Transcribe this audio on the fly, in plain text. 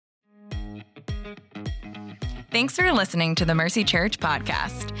Thanks for listening to the Mercy Church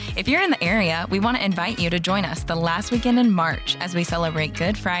podcast. If you're in the area, we want to invite you to join us the last weekend in March as we celebrate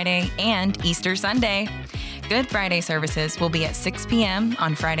Good Friday and Easter Sunday. Good Friday services will be at 6 p.m.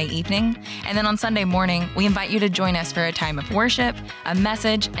 on Friday evening, and then on Sunday morning, we invite you to join us for a time of worship, a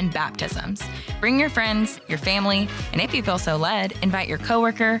message, and baptisms. Bring your friends, your family, and if you feel so led, invite your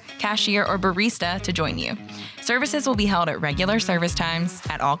coworker, cashier, or barista to join you. Services will be held at regular service times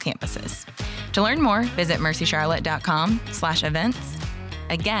at all campuses. To learn more, visit mercycharlotte.com/events.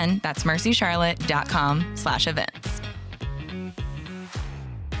 Again, that's mercycharlotte.com/events.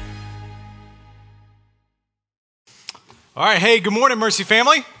 All right. Hey, good morning, Mercy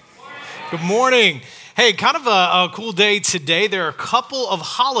family. Good morning. Hey, kind of a cool day today. There are a couple of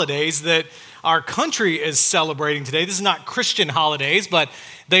holidays that our country is celebrating today. This is not Christian holidays, but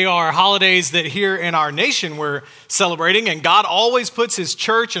they are holidays that here in our nation we're celebrating, and God always puts his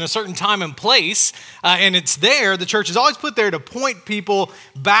church in a certain time and place, and it's there, the church is always put there to point people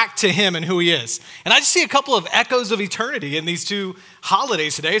back to him and who he is. And I just see a couple of echoes of eternity in these two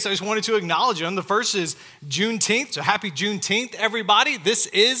holidays today, so I just wanted to acknowledge them. The first is Juneteenth, so happy Juneteenth, everybody. This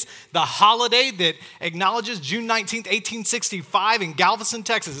is the holiday that acknowledges June 19th, 1865 in Galveston,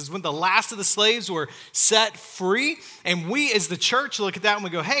 Texas. It's when the last of the slaves were set free, and we as the church look at that and we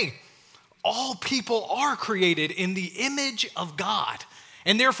go, hey, all people are created in the image of God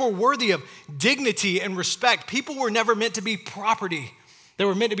and therefore worthy of dignity and respect. People were never meant to be property. They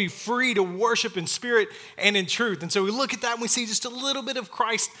were meant to be free to worship in spirit and in truth. And so we look at that and we see just a little bit of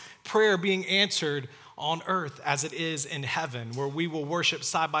Christ's prayer being answered on earth as it is in heaven, where we will worship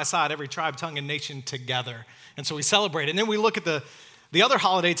side by side, every tribe, tongue, and nation together. And so we celebrate. And then we look at the other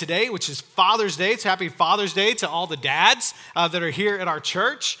holiday today, which is Father's Day. It's happy Father's Day to all the dads that are here at our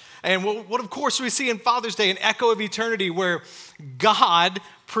church. And what of course we see in Father's Day, an echo of eternity where God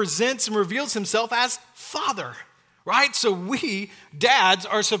presents and reveals himself as Father, right? So we, dads,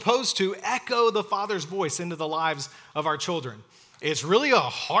 are supposed to echo the Father's voice into the lives of our children. It's really a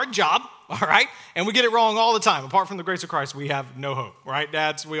hard job, all right? And we get it wrong all the time. Apart from the grace of Christ, we have no hope, right,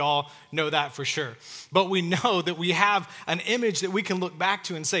 dads? We all know that for sure. But we know that we have an image that we can look back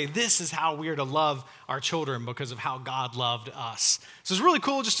to and say, this is how we are to love our children because of how God loved us. So it's really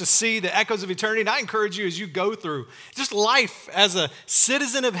cool just to see the echoes of eternity. And I encourage you as you go through just life as a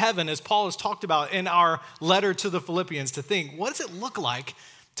citizen of heaven, as Paul has talked about in our letter to the Philippians, to think, what does it look like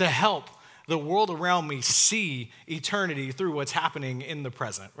to help the world around me see eternity through what's happening in the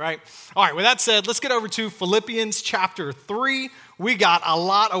present, right? All right, with that said, let's get over to Philippians chapter 3. We got a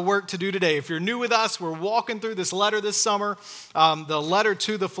lot of work to do today. If you're new with us, we're walking through this letter this summer, the letter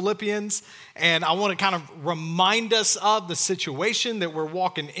to the Philippians, and I want to kind of remind us of the situation that we're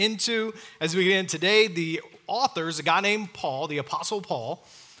walking into as we get in today. The author is a guy named Paul, the Apostle Paul,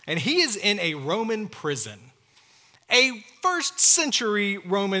 and he is in a Roman prison. A first century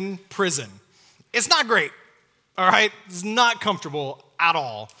Roman prison. It's not great, all right? It's not comfortable at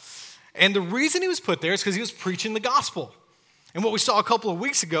all. And the reason he was put there is because he was preaching the gospel. And what we saw a couple of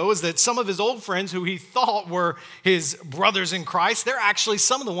weeks ago is that some of his old friends who he thought were his brothers in Christ, they're actually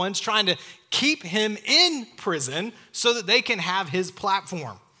some of the ones trying to keep him in prison so that they can have his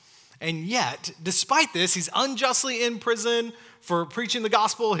platform. And yet, despite this, he's unjustly in prison for preaching the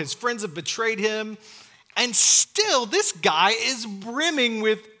gospel. His friends have betrayed him. And still, this guy is brimming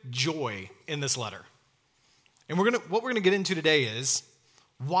with joy in this letter. And what we're going to get into today is,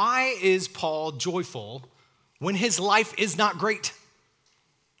 why is Paul joyful when his life is not great?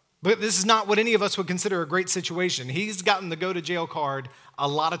 But this is not what any of us would consider a great situation. He's gotten the go-to-jail card a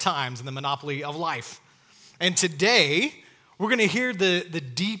lot of times in the monopoly of life. And today, we're going to hear the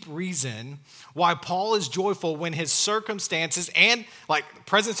deep reason why Paul is joyful when his circumstances and like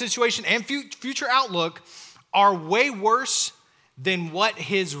present situation and future outlook are way worse than what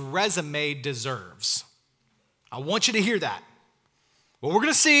his resume deserves. I want you to hear that. What we're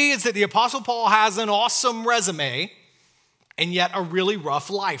going to see is that the Apostle Paul has an awesome resume and yet a really rough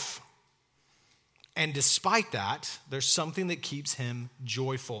life. And despite that, there's something that keeps him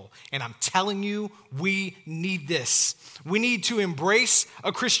joyful. And I'm telling you, we need this. We need to embrace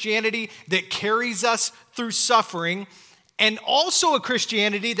a Christianity that carries us through suffering, and also a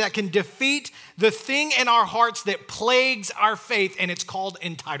Christianity that can defeat the thing in our hearts that plagues our faith, and it's called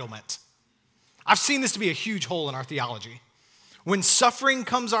entitlement. I've seen this to be a huge hole in our theology. When suffering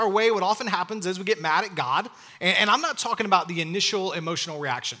comes our way, what often happens is we get mad at God, and I'm not talking about the initial emotional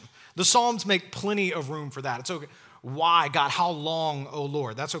reaction. The Psalms make plenty of room for that. It's okay. Why, God? How long, O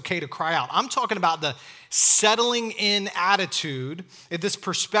Lord? That's okay to cry out. I'm talking about the settling in attitude, this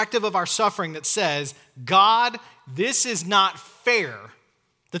perspective of our suffering that says, God, this is not fair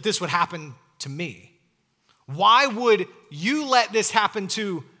that this would happen to me. Why would you let this happen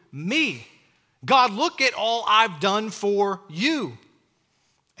to me? God, look at all I've done for you.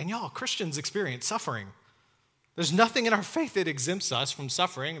 And y'all, Christians experience suffering. There's nothing in our faith that exempts us from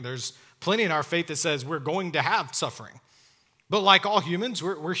suffering. There's plenty in our faith that says we're going to have suffering. But like all humans,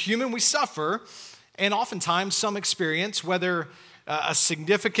 we're human, we suffer. And oftentimes some experience, whether a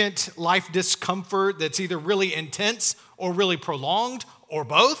significant life discomfort that's either really intense or really prolonged or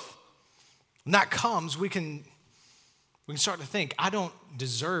both. When that comes, we can start to think, I don't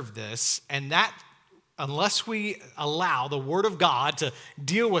deserve this. And that, unless we allow the Word of God to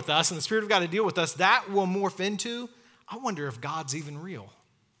deal with us and the Spirit of God to deal with us, that will morph into, I wonder if God's even real.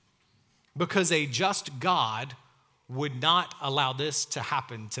 Because a just God would not allow this to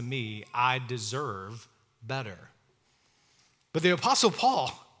happen to me. I deserve better. But the Apostle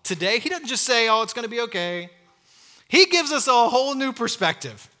Paul, today, he doesn't just say, oh, it's going to be okay. He gives us a whole new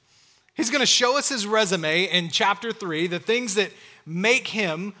perspective. He's going to show us his resume in chapter 3, the things that make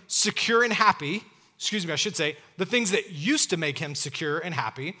him secure and happy. The things that used to make him secure and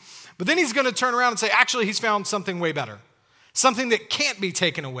happy. But then he's going to turn around and say, actually, he's found something way better. Something that can't be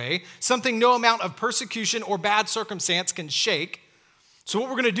taken away. Something no amount of persecution or bad circumstance can shake. So what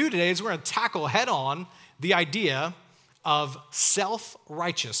we're going to do today is we're going to tackle head on the idea of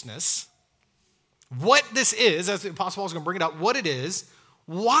self-righteousness. What this is, as the Apostle Paul is going to bring it up, what it is,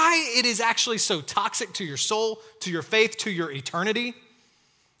 why it is actually so toxic to your soul, to your faith, to your eternity,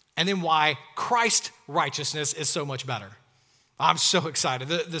 and then why Christ's righteousness is so much better. I'm so excited.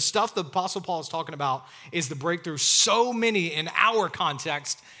 The stuff the Apostle Paul is talking about is the breakthrough so many in our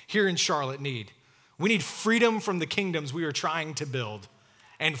context here in Charlotte need. We need freedom from the kingdoms we are trying to build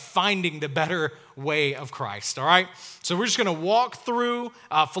and finding the better way of Christ, all right? So we're just going to walk through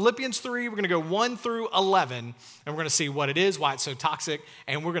Philippians 3. We're going to go 1 through 11, and we're going to see what it is, why it's so toxic,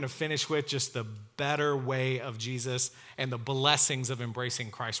 and we're going to finish with just the better way of Jesus and the blessings of embracing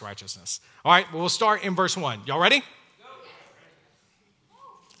Christ's righteousness. All right, well, we'll start in verse 1. Y'all ready?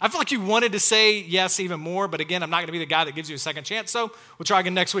 I feel like you wanted to say yes even more, but again, I'm not going to be the guy that gives you a second chance, so we'll try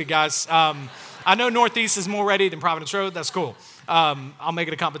again next week, guys. I know Northeast is more ready than Providence Road. That's cool. I'll make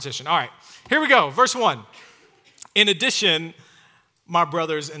it a competition. All right, here we go. Verse 1. In addition, my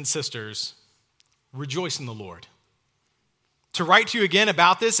brothers and sisters, rejoice in the Lord. To write to you again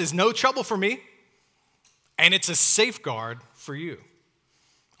about this is no trouble for me, and it's a safeguard for you.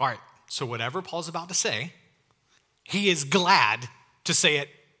 All right, so whatever Paul's about to say, he is glad to say it,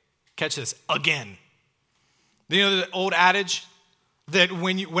 catch this, again. You know the old adage that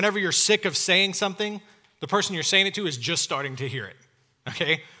whenever you're sick of saying something, the person you're saying it to is just starting to hear it,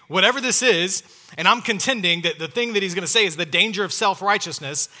 okay? Whatever this is, and I'm contending that the thing that he's going to say is the danger of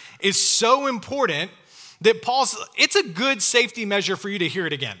self-righteousness is so important that it's a good safety measure for you to hear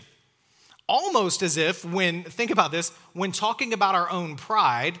it again. Almost as if think about this, when talking about our own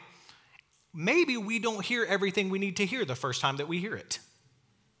pride, maybe we don't hear everything we need to hear the first time that we hear it.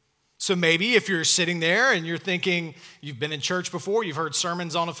 So maybe if you're sitting there and you're thinking, you've been in church before, you've heard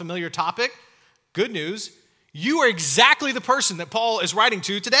sermons on a familiar topic, good news, you are exactly the person that Paul is writing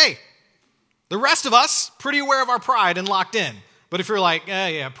to today. The rest of us, pretty aware of our pride and locked in. But if you're like,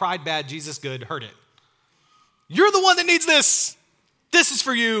 yeah, pride bad, Jesus good, heard it. You're the one that needs this. This is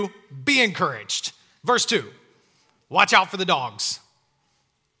for you. Be encouraged. Verse 2, watch out for the dogs.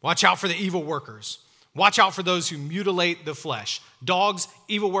 Watch out for the evil workers. Watch out for those who mutilate the flesh. Dogs,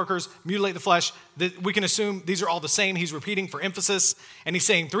 evil workers, mutilate the flesh. We can assume these are all the same. He's repeating for emphasis. And he's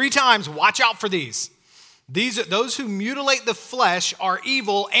saying 3 times, watch out for these. Those who mutilate the flesh are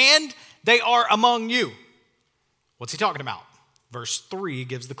evil, and they are among you. What's he talking about? Verse 3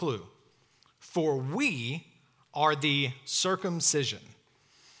 gives the clue. For we are the circumcision,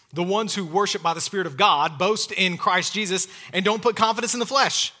 the ones who worship by the Spirit of God, boast in Christ Jesus, and don't put confidence in the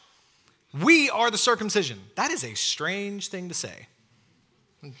flesh. We are the circumcision. That is a strange thing to say.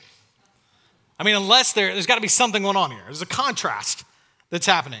 I mean, unless there's got to be something going on here. There's a contrast that's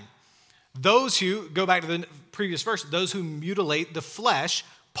happening. Those who, go back to the previous verse, those who mutilate the flesh,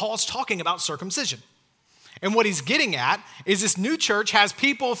 Paul's talking about circumcision. And what he's getting at is this new church has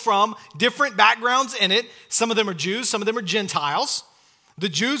people from different backgrounds in it. Some of them are Jews, some of them are Gentiles. The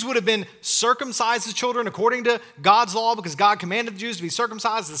Jews would have been circumcised as children according to God's law because God commanded the Jews to be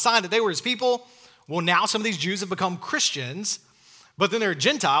circumcised as a sign that they were his people. Well, now some of these Jews have become Christians, but then there are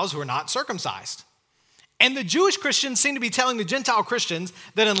Gentiles who are not circumcised. And the Jewish Christians seem to be telling the Gentile Christians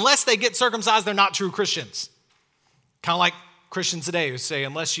that unless they get circumcised, they're not true Christians. Kind of like Christians today who say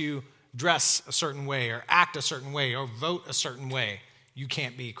unless you dress a certain way or act a certain way or vote a certain way, you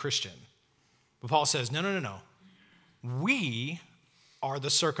can't be Christian. But Paul says, no. We are the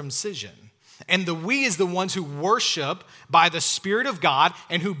circumcision. And the we is the ones who worship by the Spirit of God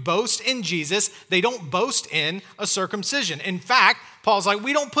and who boast in Jesus. They don't boast in a circumcision. In fact, Paul's like,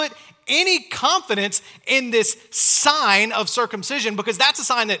 we don't put any confidence in this sign of circumcision because that's a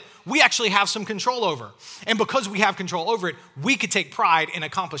sign that we actually have some control over. And because we have control over it, we could take pride in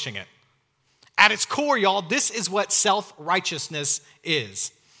accomplishing it. At its core, y'all, this is what self-righteousness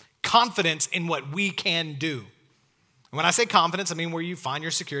is. Confidence in what we can do. When I say confidence, I mean where you find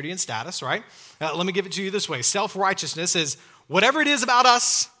your security and status, right? Let me give it to you this way. Self-righteousness is whatever it is about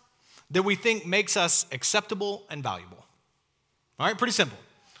us that we think makes us acceptable and valuable. All right, pretty simple.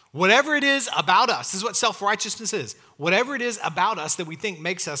 Whatever it is about us, this is what self-righteousness is. Whatever it is about us that we think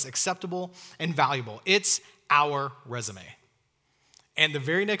makes us acceptable and valuable, it's our resume. And the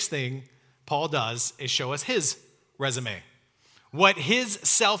very next thing Paul does is show us his resume, what his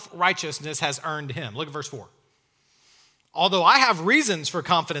self-righteousness has earned him. Look at verse 4. Although I have reasons for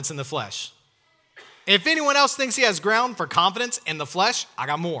confidence in the flesh, if anyone else thinks he has ground for confidence in the flesh, I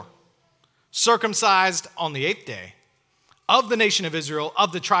got more. Circumcised on the 8th day, of the nation of Israel,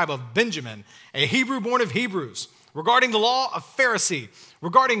 of the tribe of Benjamin, a Hebrew born of Hebrews, regarding the law, a Pharisee,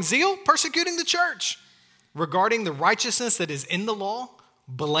 regarding zeal, persecuting the church, regarding the righteousness that is in the law,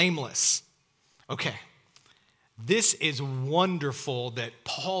 blameless. Okay, this is wonderful that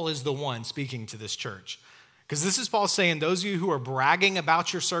Paul is the one speaking to this church. Because this is Paul saying, those of you who are bragging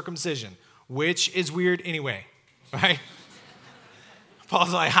about your circumcision, which is weird anyway, right?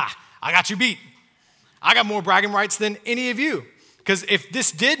 Paul's like, I got you beat. I got more bragging rights than any of you. Because if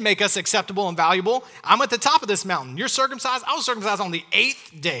this did make us acceptable and valuable, I'm at the top of this mountain. You're circumcised. I was circumcised on the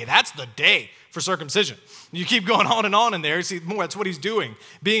 8th day. That's the day for circumcision. You keep going on in there. See, more, that's what he's doing.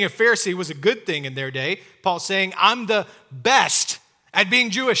 Being a Pharisee was a good thing in their day. Paul's saying, I'm the best at being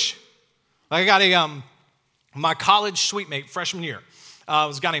Jewish. Like I got my college suite mate, freshman year,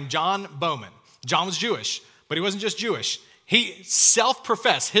 was a guy named John Bowman. John was Jewish, but he wasn't just Jewish. He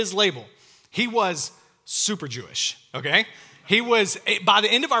self-professed his label. He was super Jewish, okay? He was, by the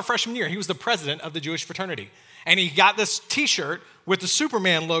end of our freshman year, he was the president of the Jewish fraternity. And he got this t-shirt with the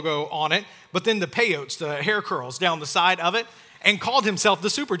Superman logo on it, but then the peyotes, the hair curls down the side of it, and called himself the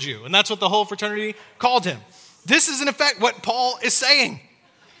Super Jew. And that's what the whole fraternity called him. This is in effect what Paul is saying.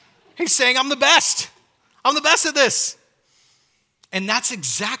 He's saying, I'm the best. I'm the best at this. And that's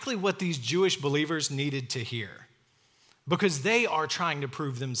exactly what these Jewish believers needed to hear. Because they are trying to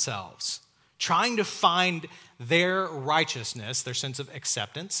prove themselves, trying to find their righteousness, their sense of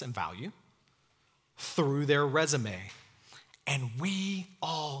acceptance and value, through their resume. And we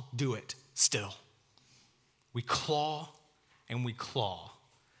all do it still. We claw and we claw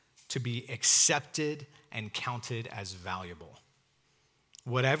to be accepted and counted as valuable.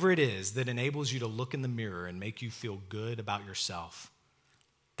 Whatever it is that enables you to look in the mirror and make you feel good about yourself,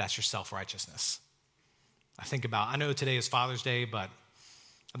 that's your self-righteousness. I know today is Father's Day, but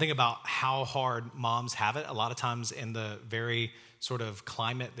I think about how hard moms have it a lot of times in the very sort of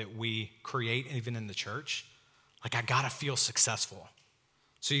climate that we create, even in the church. Like, I gotta feel successful.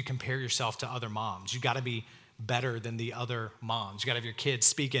 So you compare yourself to other moms. You gotta be better than the other moms. You gotta have your kids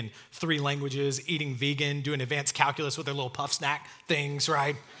speaking 3 languages, eating vegan, doing advanced calculus with their little puff snack things,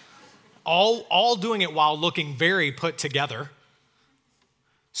 right? All doing it while looking very put together.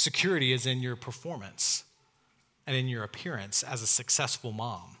 Security is in your performance and in your appearance as a successful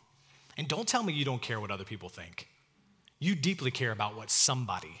mom. And don't tell me you don't care what other people think. You deeply care about what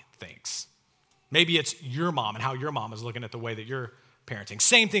somebody thinks. Maybe it's your mom and how your mom is looking at the way that you're parenting.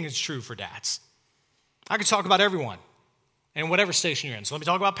 Same thing is true for dads. I could talk about everyone and whatever station you're in. So let me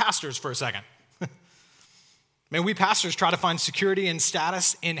talk about pastors for a second. Man, we pastors try to find security and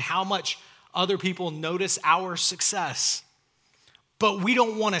status in how much other people notice our success. But we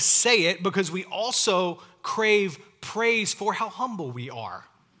don't want to say it because we also crave praise for how humble we are.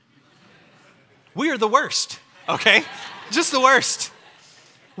 We are the worst, okay? Just the worst.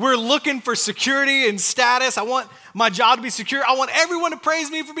 We're looking for security and status. I want my job to be secure. I want everyone to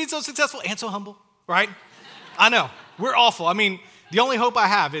praise me for being so successful and so humble, right? I know, we're awful. I mean, the only hope I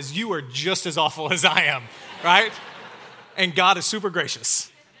have is you are just as awful as I am, right? And God is super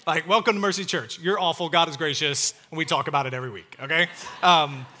gracious. Like, welcome to Mercy Church. You're awful, God is gracious, and we talk about it every week, okay?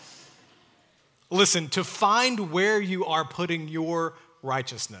 Listen, to find where you are putting your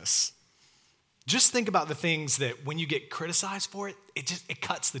righteousness, just think about the things that when you get criticized for it, it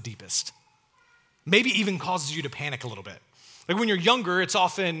cuts the deepest. Maybe even causes you to panic a little bit. Like when you're younger, it's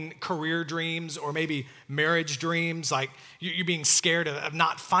often career dreams or maybe marriage dreams. Like you're being scared of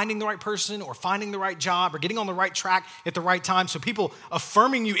not finding the right person or finding the right job or getting on the right track at the right time. So people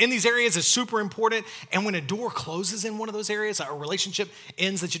affirming you in these areas is super important. And when a door closes in one of those areas, a relationship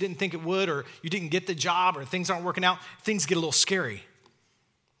ends that you didn't think it would, or you didn't get the job, or things aren't working out, things get a little scary.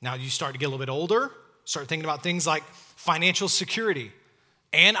 Now you start to get a little bit older, start thinking about things like financial security.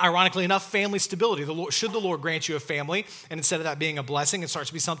 And ironically enough, family stability. Should the Lord grant you a family, and instead of that being a blessing, it starts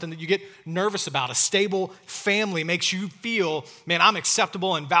to be something that you get nervous about. A stable family makes you feel, man, I'm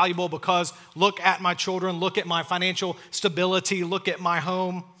acceptable and valuable because look at my children, look at my financial stability, look at my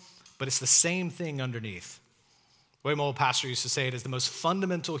home. But it's the same thing underneath. The way my old pastor used to say it is the most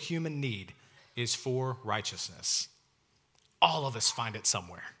fundamental human need is for righteousness. All of us find it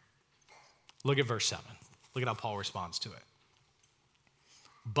somewhere. Look at verse 7. Look at how Paul responds to it.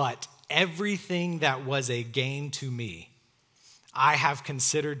 But everything that was a gain to me, I have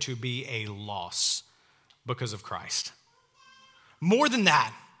considered to be a loss because of Christ. More than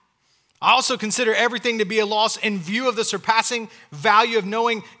that, I also consider everything to be a loss in view of the surpassing value of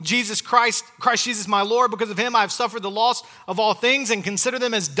knowing Jesus Christ Jesus my Lord. Because of him, I have suffered the loss of all things and consider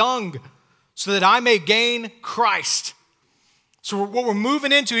them as dung so that I may gain Christ. So what we're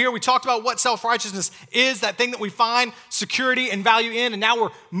moving into here, we talked about what self-righteousness is, that thing that we find security and value in, and now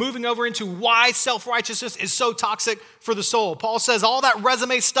we're moving over into why self-righteousness is so toxic for the soul. Paul says all that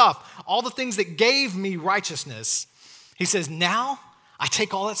resume stuff, all the things that gave me righteousness, he says now I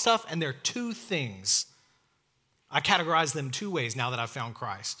take all that stuff and there are two things. I categorize them two ways now that I've found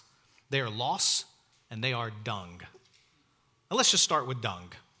Christ. They are loss and they are dung. Now let's just start with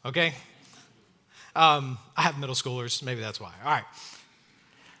dung, okay? I have middle schoolers, maybe that's why. All right.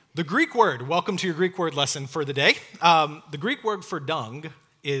 The Greek word, welcome to your Greek word lesson for the day. The Greek word for dung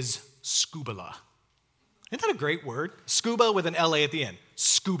is skubala. Isn't that a great word? Scuba with an L-A at the end,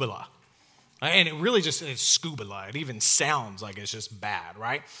 skubala. And it really just is skubala. It even sounds like it's just bad,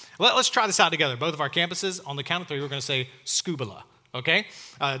 right? Let's try this out together. Both of our campuses, on the count of three, we're going to say skubala, okay?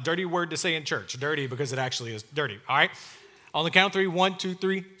 Dirty word to say in church. Dirty because it actually is dirty, all right? On the count of three, 1, 2,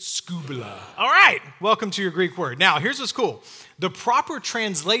 3, skubala. All right, welcome to your Greek word. Now, here's what's cool. The proper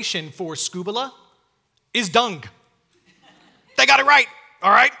translation for skubala is dung. They got it right,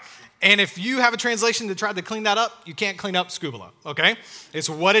 all right? And if you have a translation that tried to clean that up, you can't clean up skubala, okay? It's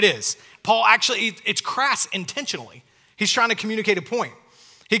what it is. Paul actually, it's crass intentionally. He's trying to communicate a point.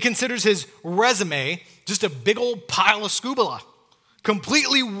 He considers his resume just a big old pile of skubala,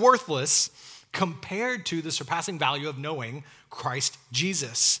 completely worthless compared to the surpassing value of knowing Christ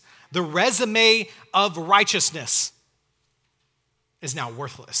Jesus. The resume of righteousness is now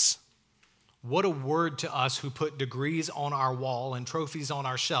worthless. What a word to us who put degrees on our wall and trophies on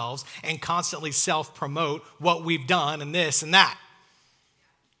our shelves and constantly self-promote what we've done and this and that.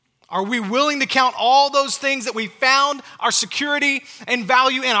 Are we willing to count all those things that we found our security and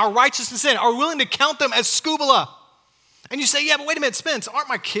value in, our righteousness in? Are we willing to count them as skubala? And you say, yeah, but wait a minute, Spence, aren't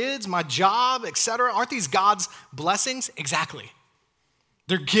my kids, my job, etc., aren't these God's blessings? Exactly.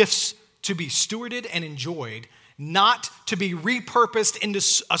 They're gifts to be stewarded and enjoyed, not to be repurposed into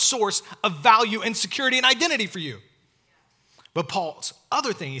a source of value and security and identity for you. But Paul's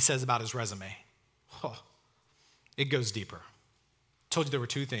other thing he says about his resume, it goes deeper. I told you there were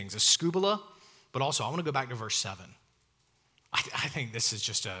two things, a skubala, but also I want to go back to verse 7. I think this is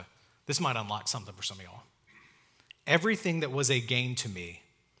this might unlock something for some of y'all. Everything that was a gain to me,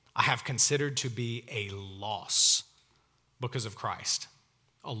 I have considered to be a loss because of Christ.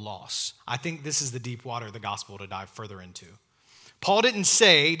 A loss. I think this is the deep water of the gospel to dive further into. Paul didn't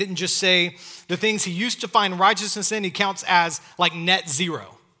just say the things he used to find righteousness in, he counts as like net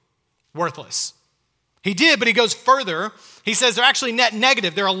zero, worthless. He did, but he goes further. He says they're actually net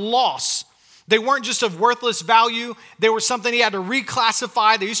negative. They're a loss. They weren't just of worthless value. They were something he had to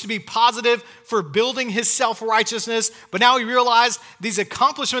reclassify. They used to be positive for building his self-righteousness, but now he realized these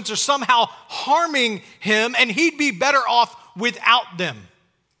accomplishments are somehow harming him, and he'd be better off without them.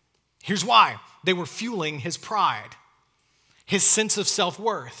 Here's why. They were fueling his pride, his sense of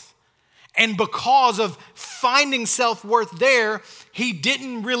self-worth. And because of finding self-worth there, he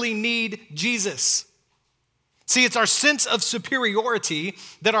didn't really need Jesus. See, it's our sense of superiority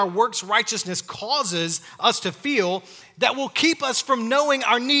that our works righteousness causes us to feel that will keep us from knowing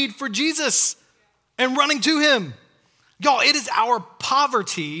our need for Jesus and running to him. Y'all, it is our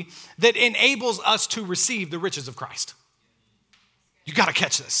poverty that enables us to receive the riches of Christ. You got to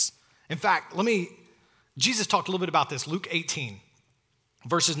catch this. In fact, Jesus talked a little bit about this. Luke 18,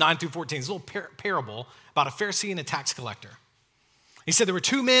 verses 9 through 14. It's a little parable about a Pharisee and a tax collector. He said there were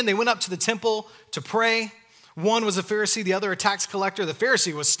two men. They went up to the temple to pray. One was a Pharisee, the other a tax collector. The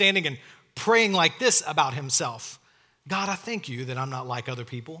Pharisee was standing and praying like this about himself. God, I thank you that I'm not like other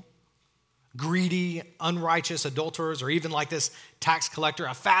people, greedy, unrighteous adulterers, or even like this tax collector.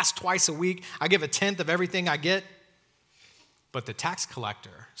 I fast twice a week. I give 1/10 of everything I get. But the tax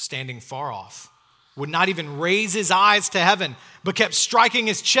collector, standing far off, would not even raise his eyes to heaven, but kept striking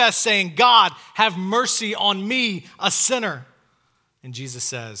his chest, saying, God, have mercy on me, a sinner. And Jesus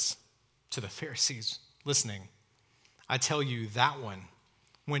says to the Pharisees listening, I tell you, that one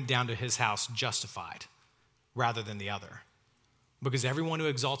went down to his house justified rather than the other. Because everyone who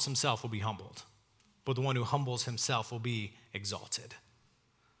exalts himself will be humbled, but the one who humbles himself will be exalted.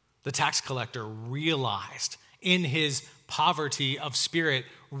 The tax collector realized in his poverty of spirit,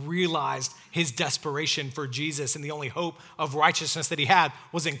 realized his desperation for Jesus, and the only hope of righteousness that he had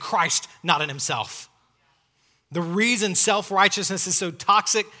was in Christ, not in himself. The reason self-righteousness is so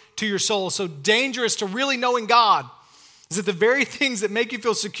toxic to your soul, so dangerous to really knowing God, is that the very things that make you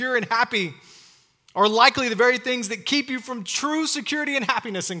feel secure and happy are likely the very things that keep you from true security and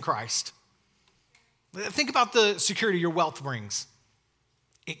happiness in Christ. Think about the security your wealth brings.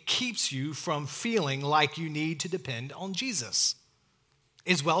 It keeps you from feeling like you need to depend on Jesus.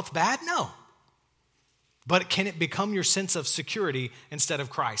 Is wealth bad? No. But can it become your sense of security instead of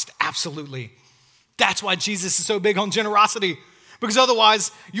Christ? Absolutely. That's why Jesus is so big on generosity. Because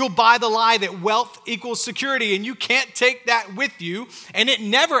otherwise, you'll buy the lie that wealth equals security, and you can't take that with you, and it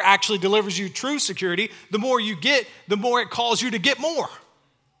never actually delivers you true security. The more you get, the more it calls you to get more.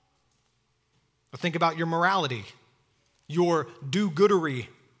 But think about your morality, your do-goodery,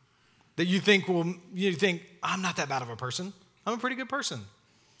 that you think, I'm not that bad of a person. I'm a pretty good person.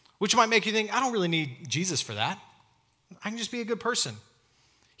 Which might make you think, I don't really need Jesus for that. I can just be a good person.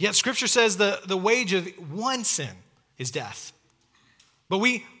 Yet Scripture says the wage of one sin is death. But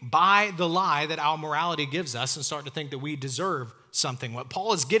we buy the lie that our morality gives us and start to think that we deserve something. What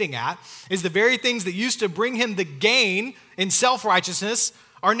Paul is getting at is the very things that used to bring him the gain in self-righteousness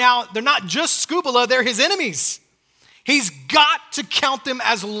are now, they're not just scubala, they're his enemies. He's got to count them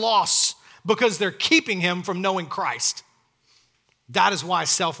as loss because they're keeping him from knowing Christ. That is why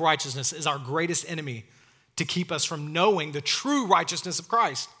self-righteousness is our greatest enemy, to keep us from knowing the true righteousness of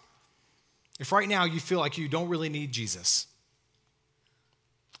Christ. If right now you feel like you don't really need Jesus,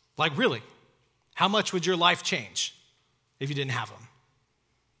 like really, how much would your life change if you didn't have him?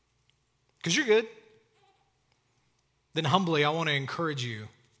 Because you're good. Then humbly, I want to encourage you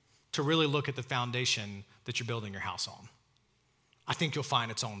to really look at the foundation that you're building your house on. I think you'll find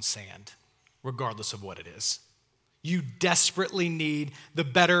it's on sand, regardless of what it is. You desperately need the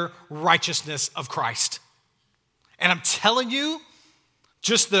better righteousness of Christ. And I'm telling you,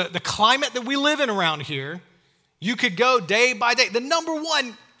 just the climate that we live in around here, you could go day by day.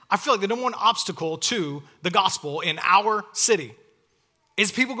 I feel like the number one obstacle to the gospel in our city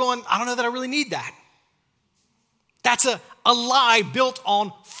is people going, I don't know that I really need that. That's a lie built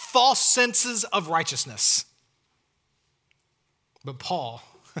on false senses of righteousness. But Paul,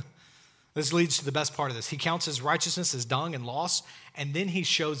 this leads to the best part of this. He counts his righteousness as dung and loss, and then he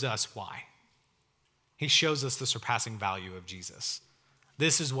shows us why. He shows us the surpassing value of Jesus.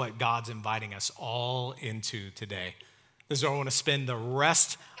 This is what God's inviting us all into today. This is where I want to spend the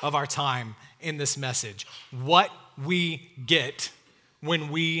rest of our time in this message. What we get when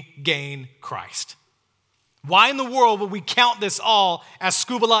we gain Christ. Why in the world would we count this all as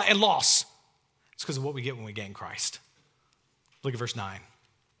scubala and loss? It's because of what we get when we gain Christ. Look at verse 9.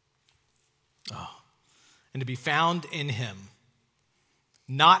 And to be found in him,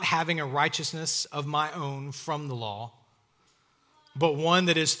 not having a righteousness of my own from the law, but one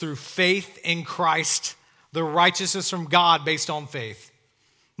that is through faith in Christ, the righteousness from God based on faith.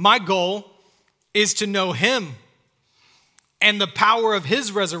 My goal is to know him and the power of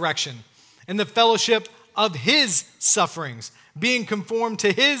his resurrection and the fellowship of his sufferings, being conformed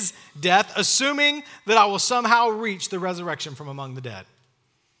to his death, assuming that I will somehow reach the resurrection from among the dead.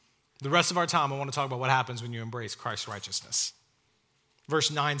 The rest of our time, I want to talk about what happens when you embrace Christ's righteousness.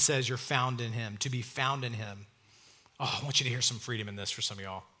 Verse 9 says you're found in him, to be found in him. Oh, I want you to hear some freedom in this for some of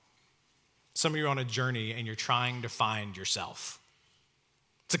y'all. Some of you are on a journey and you're trying to find yourself.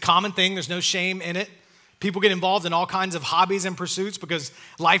 It's a common thing. There's no shame in it. People get involved in all kinds of hobbies and pursuits because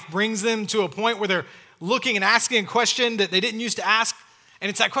life brings them to a point where they're looking and asking a question that they didn't used to ask. And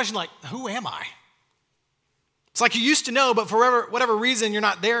it's that question like, who am I? It's like you used to know, but for whatever reason, you're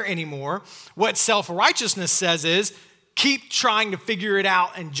not there anymore. What self-righteousness says is keep trying to figure it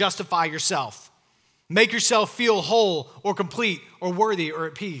out and justify yourself. Make yourself feel whole or complete or worthy or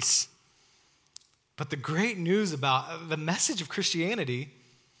at peace. But the great news about the message of Christianity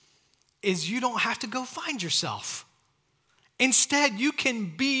is you don't have to go find yourself. Instead, you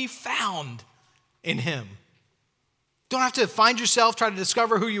can be found in him. Don't have to find yourself, try to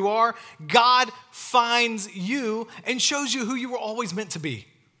discover who you are. God finds you and shows you who you were always meant to be.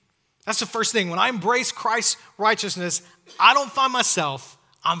 That's the first thing. When I embrace Christ's righteousness, I don't find myself,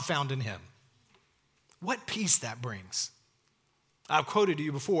 I'm found in him. What peace that brings. I've quoted to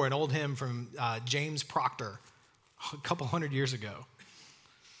you before an old hymn from James Proctor a couple hundred years ago,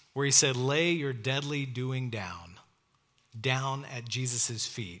 where he said, lay your deadly doing down at Jesus'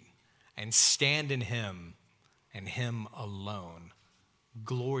 feet, and stand in him and him alone,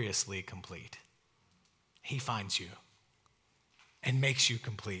 gloriously complete. He finds you and makes you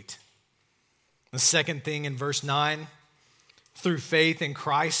complete. The second thing in verse 9, through faith in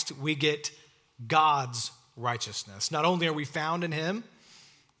Christ, we get God's righteousness. Not only are we found in him,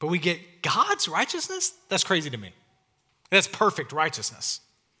 but we get God's righteousness? That's crazy to me. That's perfect righteousness,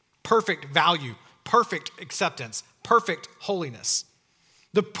 perfect value, perfect acceptance, perfect holiness.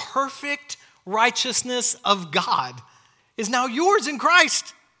 The perfect righteousness of God is now yours in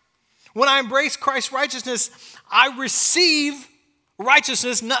Christ. When I embrace Christ's righteousness, I receive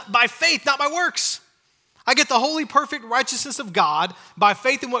righteousness not by faith, not by works. I get the holy, perfect righteousness of God by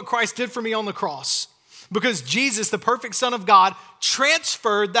faith in what Christ did for me on the cross. Because Jesus, the perfect Son of God,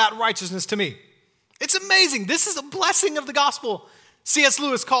 transferred that righteousness to me. It's amazing. This is a blessing of the gospel. C.S.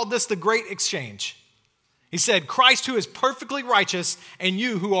 Lewis called this the great exchange. He said, Christ who is perfectly righteous and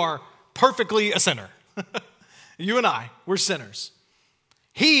you who are perfectly a sinner. You and I, we're sinners.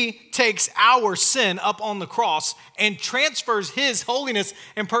 He takes our sin up on the cross and transfers his holiness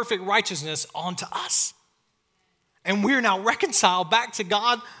and perfect righteousness onto us. And we're now reconciled back to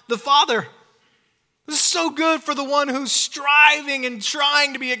God the Father. This is so good for the one who's striving and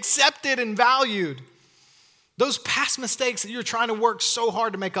trying to be accepted and valued. Those past mistakes that you're trying to work so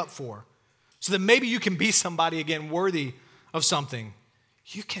hard to make up for, so that maybe you can be somebody again worthy of something,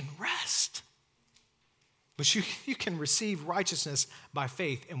 you can rest. But you can receive righteousness by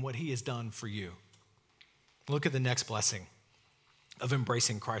faith in what he has done for you. Look at the next blessing of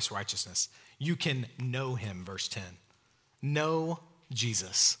embracing Christ's righteousness. You can know him, verse 10. Know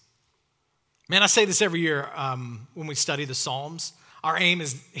Jesus. Man, I say this every year when we study the Psalms. Our aim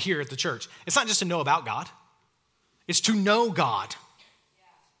is here at the church. It's not just to know about God. It's to know God.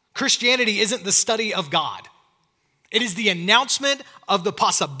 Christianity isn't the study of God. It is the announcement of the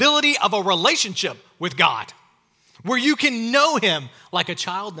possibility of a relationship with God, where you can know him like a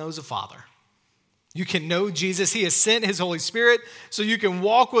child knows a father. You can know Jesus. He has sent his Holy Spirit so you can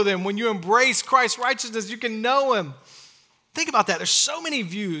walk with him. When you embrace Christ's righteousness, you can know him. Think about that. There's so many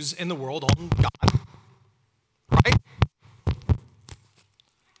views in the world on God, right?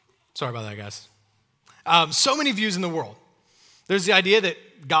 Sorry about that, guys. So many views in the world. There's the idea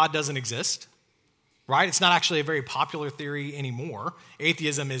that God doesn't exist, right? It's not actually a very popular theory anymore.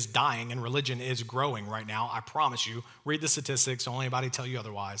 Atheism is dying and religion is growing right now. I promise you. Read the statistics. Don't let anybody tell you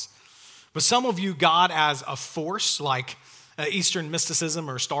otherwise. But some will view God as a force, like Eastern mysticism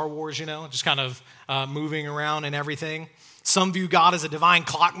or Star Wars, just kind of moving around and everything. Some view God as a divine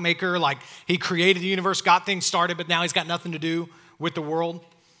clockmaker, like he created the universe, got things started, but now he's got nothing to do with the world.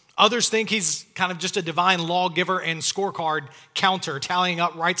 Others think he's kind of just a divine lawgiver and scorecard counter, tallying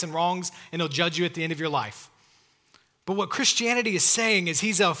up rights and wrongs, and he'll judge you at the end of your life. But what Christianity is saying is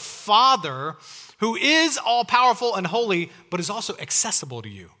he's a father who is all-powerful and holy, but is also accessible to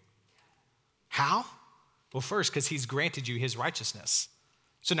you. How? Well, first, because he's granted you his righteousness.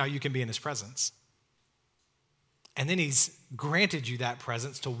 So now you can be in his presence. And then he's granted you that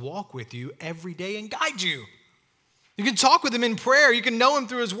presence to walk with you every day and guide you. You can talk with him in prayer. You can know him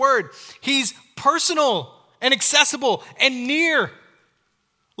through his word. He's personal and accessible and near,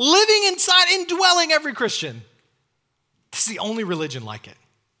 living inside, indwelling every Christian. This is the only religion like it.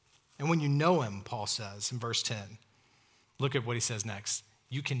 And when you know him, Paul says in verse 10, look at what he says next.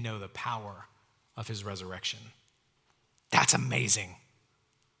 You can know the power of his resurrection. That's amazing.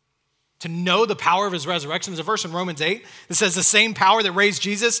 To know the power of his resurrection. There's a verse in Romans 8 that says the same power that raised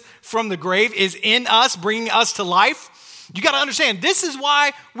Jesus from the grave is in us, bringing us to life. You got to understand, this is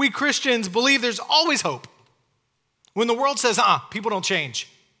why we Christians believe there's always hope. When the world says, people don't change,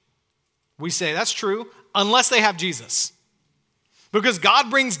 we say that's true unless they have Jesus. Because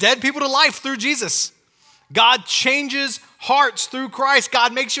God brings dead people to life through Jesus. God changes hearts through Christ.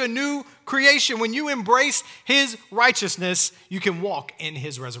 God makes you a new creation. When you embrace his righteousness, you can walk in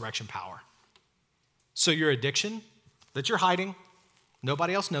his resurrection power. So your addiction that you're hiding,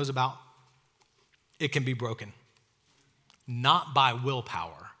 nobody else knows about, it can be broken. Not by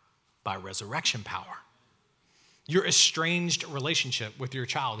willpower, by resurrection power. Your estranged relationship with your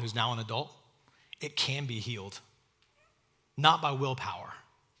child who's now an adult, it can be healed. Not by willpower,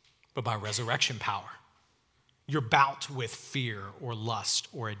 but by resurrection power. Your bout with fear or lust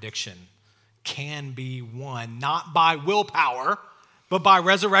or addiction can be won, not by willpower, but by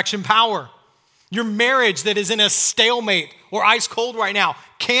resurrection power. Your marriage that is in a stalemate or ice cold right now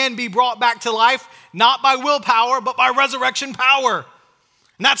can be brought back to life, not by willpower, but by resurrection power.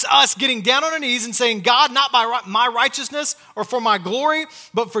 And that's us getting down on our knees and saying, God, not by my righteousness or for my glory,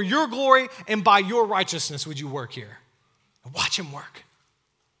 but for your glory and by your righteousness would you work here. And watch him work.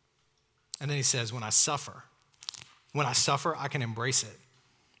 And then he says, when I suffer, I can embrace it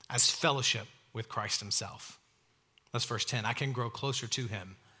as fellowship with Christ himself. That's verse 10. I can grow closer to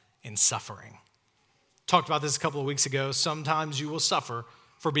him in suffering. Talked about this a couple of weeks ago. Sometimes you will suffer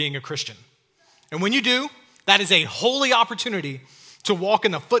for being a Christian. And when you do, that is a holy opportunity to walk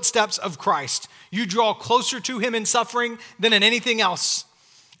in the footsteps of Christ. You draw closer to him in suffering than in anything else.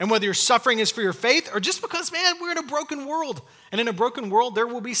 And whether your suffering is for your faith or just because, man, we're in a broken world. And in a broken world, there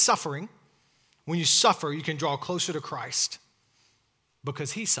will be suffering. When you suffer, you can draw closer to Christ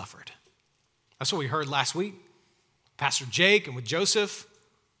because he suffered. That's what we heard last week. Pastor Jake and with Joseph,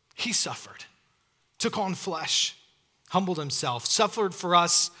 he suffered, took on flesh, humbled himself, suffered for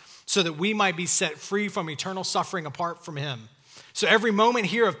us so that we might be set free from eternal suffering apart from him. So every moment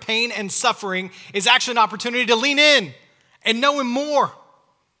here of pain and suffering is actually an opportunity to lean in and know him more.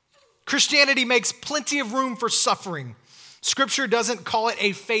 Christianity makes plenty of room for suffering. Scripture doesn't call it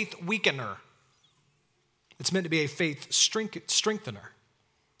a faith weakener. It's meant to be a faith strengthener.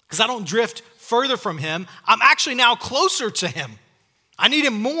 Because I don't drift further from him. I'm actually now closer to him. I need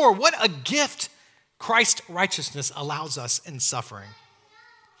him more. What a gift Christ's righteousness allows us in suffering.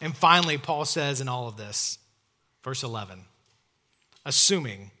 And finally, Paul says in all of this, verse 11,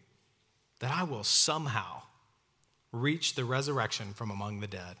 assuming that I will somehow reach the resurrection from among the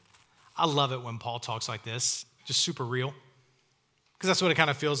dead. I love it when Paul talks like this, just super real. Because that's what it kind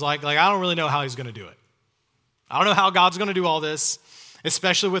of feels like. Like, I don't really know how he's going to do it. I don't know how God's going to do all this,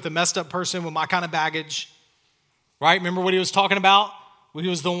 especially with a messed up person with my kind of baggage, right? Remember what he was talking about? He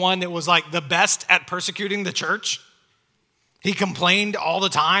was the one that was like the best at persecuting the church. He complained all the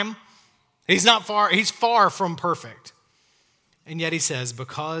time. He's far from perfect. And yet he says,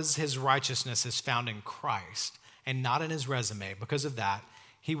 because his righteousness is found in Christ and not in his resume, because of that,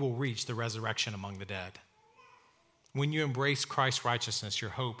 he will reach the resurrection among the dead. When you embrace Christ's righteousness,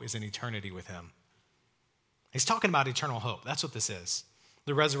 your hope is in eternity with him. He's talking about eternal hope. That's what this is.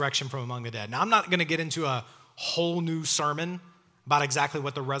 The resurrection from among the dead. Now, I'm not going to get into a whole new sermon about exactly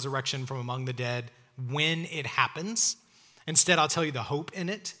what the resurrection from among the dead, when it happens. Instead, I'll tell you the hope in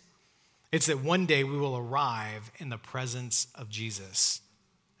it. It's that one day we will arrive in the presence of Jesus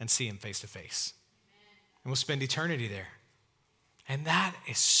and see him face to face. And we'll spend eternity there. And that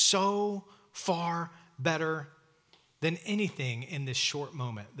is so far better than anything in this short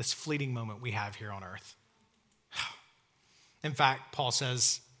moment, this fleeting moment we have here on earth. In fact, Paul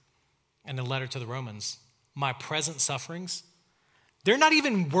says in the letter to the Romans, my present sufferings, they're not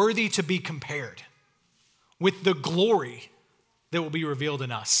even worthy to be compared with the glory that will be revealed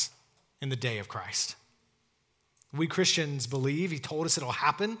in us in the day of Christ. We Christians believe, he told us it'll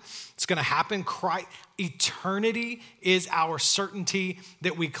happen. It's going to happen. Eternity is our certainty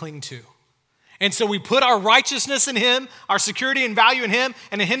that we cling to. And so we put our righteousness in him, our security and value in him,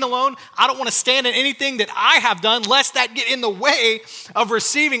 and in him alone. I don't want to stand in anything that I have done, lest that get in the way of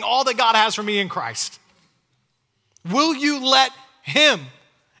receiving all that God has for me in Christ. Will you let him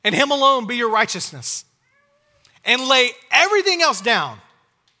and him alone be your righteousness? And lay everything else down.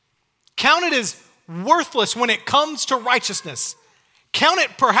 Count it as worthless when it comes to righteousness. Count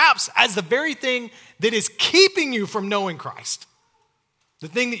it perhaps as the very thing that is keeping you from knowing Christ. The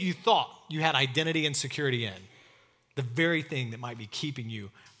thing that you thought you had identity and security in. The very thing that might be keeping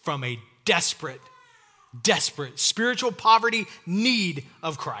you from a desperate spiritual poverty need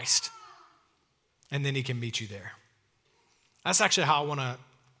of Christ. And then he can meet you there. That's actually how I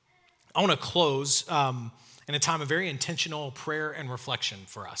want to close in a time of very intentional prayer and reflection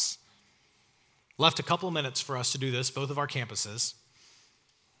for us. Left a couple of minutes for us to do this, both of our campuses.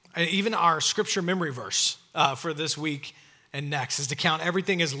 And even our scripture memory verse for this week and next is to count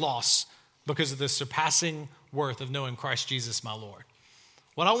everything as loss because of the surpassing worth of knowing Christ Jesus, my Lord.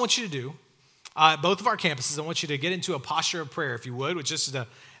 What I want you to do, both of our campuses, I want you to get into a posture of prayer, if you would, which is to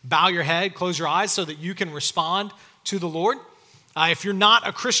bow your head, close your eyes so that you can respond to the Lord. If you're not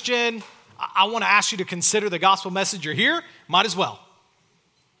a Christian, I want to ask you to consider the gospel message you're here. Might as well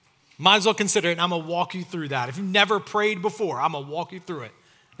consider it, and I'm going to walk you through that. If you've never prayed before, I'm going to walk you through it.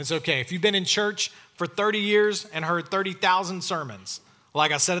 It's okay. If you've been in church for 30 years and heard 30,000 sermons,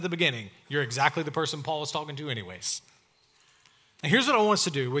 like I said at the beginning, you're exactly the person Paul was talking to anyways. And here's what I want us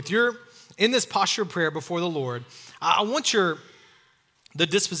to do. In this posture of prayer before the Lord, I want the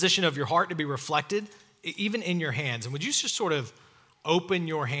disposition of your heart to be reflected even in your hands. And would you just sort of open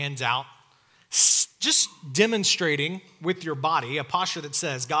your hands out, just demonstrating with your body a posture that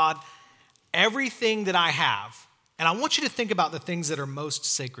says, God, everything that I have, and I want you to think about the things that are most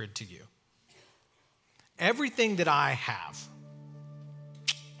sacred to you. Everything that I have,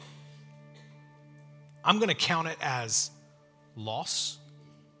 I'm going to count it as loss,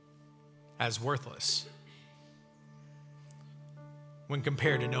 as worthless, when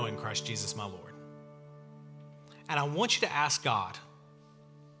compared to knowing Christ Jesus, my Lord. And I want you to ask God,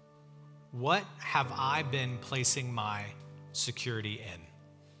 what have I been placing my security in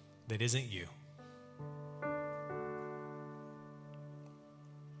that isn't you?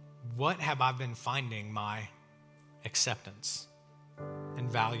 What have I been finding my acceptance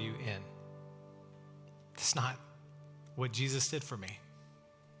and value in? That's not what Jesus did for me.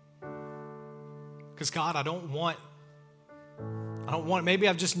 Because God, I don't want, maybe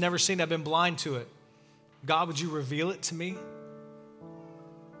I've just never seen it, I've been blind to it. God, would you reveal it to me?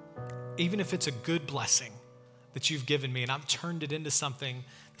 Even if it's a good blessing that you've given me and I've turned it into something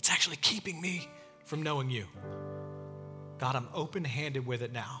that's actually keeping me from knowing you. God, I'm open-handed with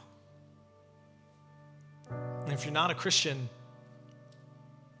it now. And if you're not a Christian,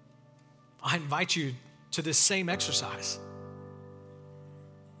 I invite you to this same exercise.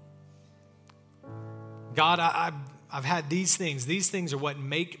 God, I've had these things. These things are what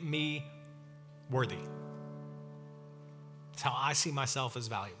make me worthy. It's how I see myself as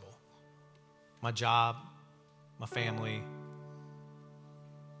valuable. My job, my family,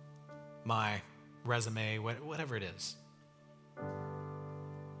 my resume, whatever it is.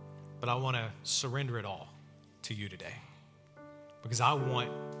 But I want to surrender it all to you today. Because I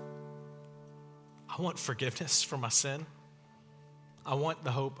want forgiveness for my sin. I want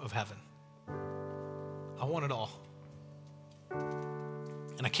the hope of heaven. I want it all.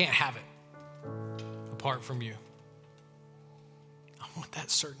 And I can't have it apart from you. I want that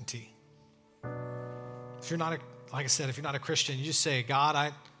certainty. If you're not if you're not a Christian, you just say, God,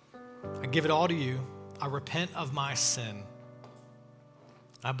 I give it all to you. I repent of my sin.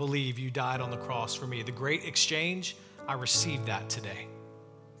 I believe you died on the cross for me. The great exchange, I receive that today.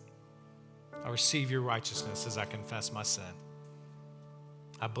 I receive your righteousness as I confess my sin.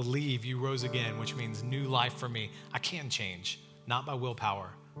 I believe you rose again, which means new life for me. I can change, not by willpower,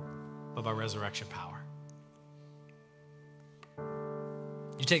 but by resurrection power.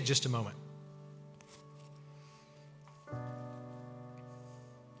 You take just a moment.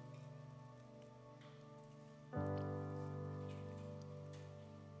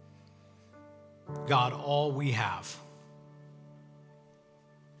 God, all we have.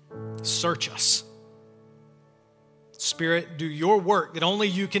 Search us. Spirit, do your work that only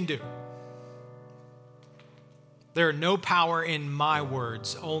you can do. There are no power in my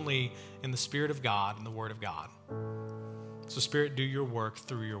words, only in the Spirit of God and the Word of God. So Spirit, do your work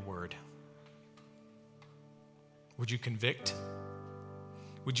through your word. Would you convict?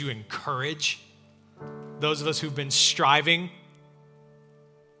 Would you encourage those of us who've been striving?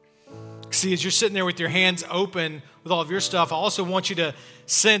 See, as you're sitting there with your hands open with all of your stuff, I also want you to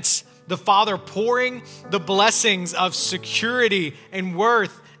sense the Father pouring the blessings of security and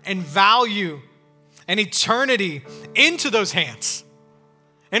worth and value and eternity into those hands.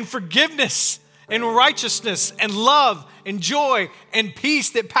 And forgiveness and righteousness and love and joy and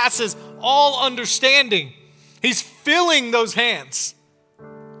peace that passes all understanding. He's filling those hands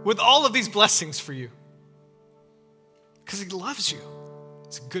with all of these blessings for you. Because he loves you.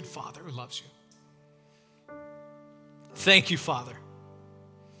 He's a good Father who loves you. Thank you, Father,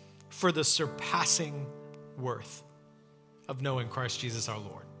 for the surpassing worth of knowing Christ Jesus our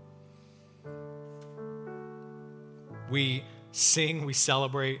Lord. We sing, we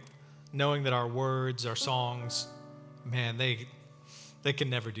celebrate, knowing that our words, our songs, man, they can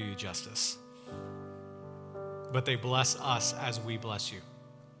never do you justice. But they bless us as we bless you.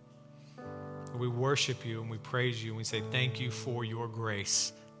 We worship you and we praise you and we say thank you for your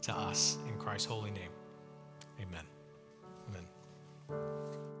grace to us. In Christ's holy name, amen.